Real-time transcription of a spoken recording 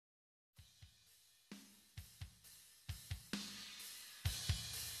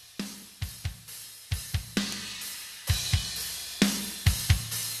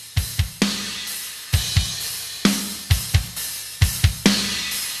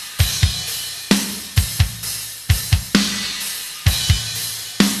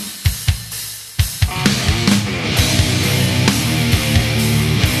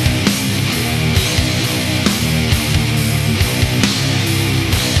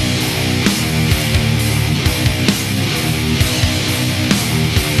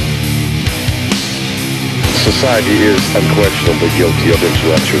society is unquestionably guilty of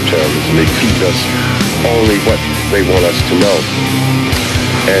intellectual terrorism. They feed us only what they want us to know.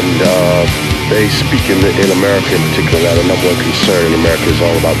 And they speak in America in particular that the number one concern in America is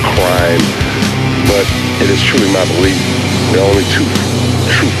all about crime. But it is truly my belief there are only two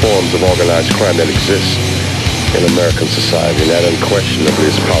true forms of organized crime that exist in American society, and that unquestionably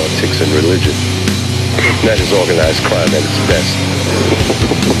is politics and religion. That is organized crime at its best.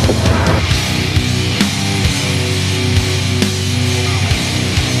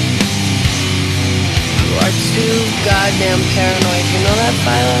 You are too goddamn paranoid. You know that,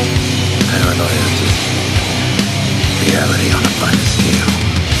 Philo? Paranoia is just reality on a finer scale.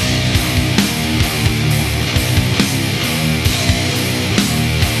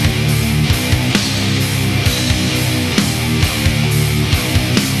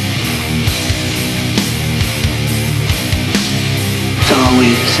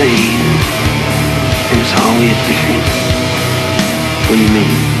 Always the same, and it's always different. What do you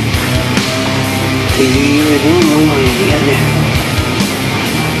mean? Either you're with one or the other.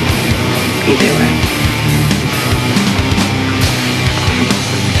 Ain't that right?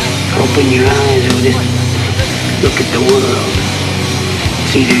 Open your eyes or just look at the world.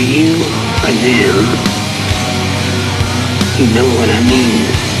 It's either you or them. You know what I mean.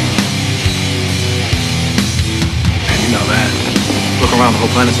 And you know that. Look around, the whole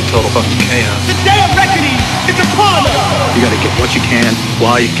planet's in total fucking chaos. The day of reckoning is upon us! You gotta get what you can,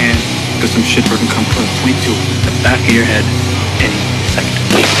 while you can, because some shit can come point to the back of your head any second.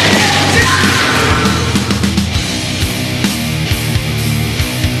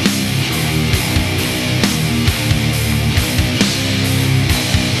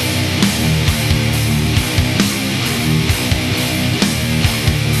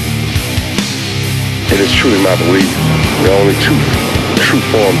 It is truly my belief there are only two true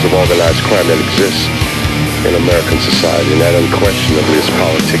forms of organized crime that exist in American society, and that unquestionably is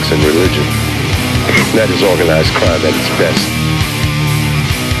politics and religion. That is organized crime at its best.